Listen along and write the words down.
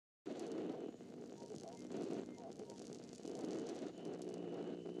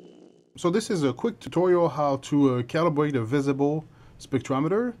So this is a quick tutorial how to calibrate a visible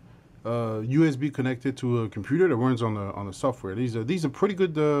spectrometer, USB connected to a computer that runs on the software. These are pretty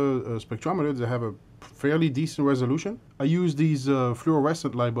good spectrometers that have a fairly decent resolution. I use these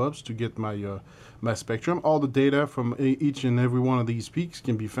fluorescent light bulbs to get my my spectrum. All the data from each and every one of these peaks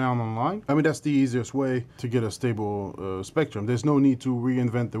can be found online. I mean, that's the easiest way to get a stable spectrum. There's no need to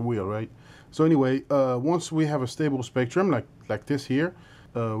reinvent the wheel, right? So anyway, once we have a stable spectrum like this here,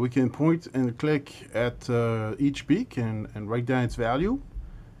 we can point and click at each peak and write down its value.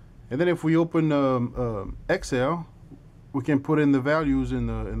 And then if we open Excel, we can put in the values in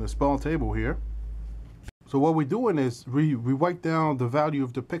the small table here. So what we're doing is we write down the value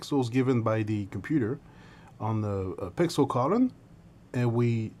of the pixels given by the computer on the pixel column, and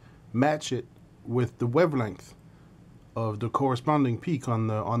we match it with the wavelength of the corresponding peak on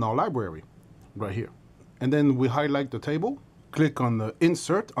our library right here. And then we highlight the table, click on the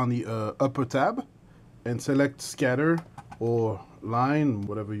insert on the upper tab, and select scatter or line,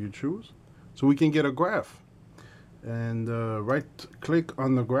 whatever you choose, so we can get a graph. And right click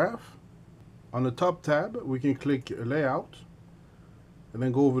on the graph. On the top tab we can click layout and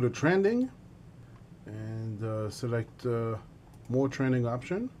then go over to trending and select more trending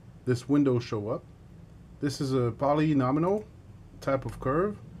option. This window show up. This is a polynomial type of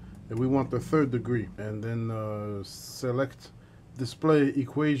curve and we want the 3rd degree, and then select display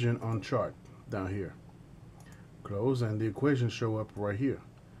equation on chart down here. Close, and the equations show up right here.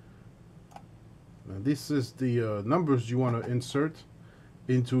 Now this is the numbers you want to insert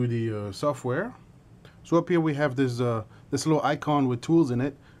into the software. So up here we have this this little icon with tools in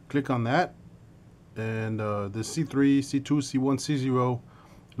it. Click on that, and the C3, C2, C1, C0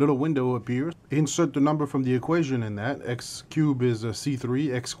 little window appears. Insert the number from the equation in that. X cube is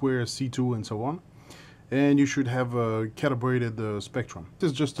C3, X squared is C2, and so on. And you should have a calibrated spectrum.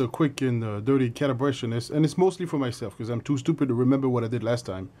 This is just a quick and dirty calibration, and it's mostly for myself because I'm too stupid to remember what I did last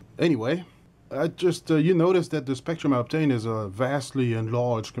time. Anyway, I just you notice that the spectrum I obtained is vastly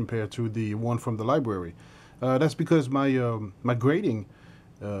enlarged compared to the one from the library. That's because my my grading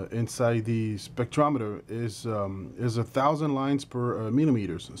inside the spectrometer is 1,000 lines per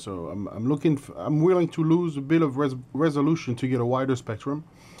millimeters. So I'm willing to lose a bit of resolution to get a wider spectrum,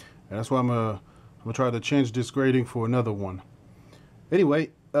 and that's why I'm gonna try to change this grading for another one. Anyway,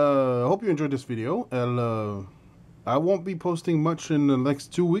 I hope you enjoyed this video. I won't be posting much in the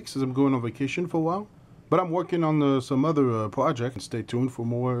next 2 weeks as I'm going on vacation for a while. But I'm working on some other projects. Stay tuned for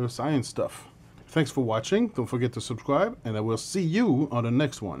more science stuff. Thanks for watching. Don't forget to subscribe, and I will see you on the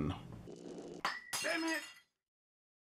next one.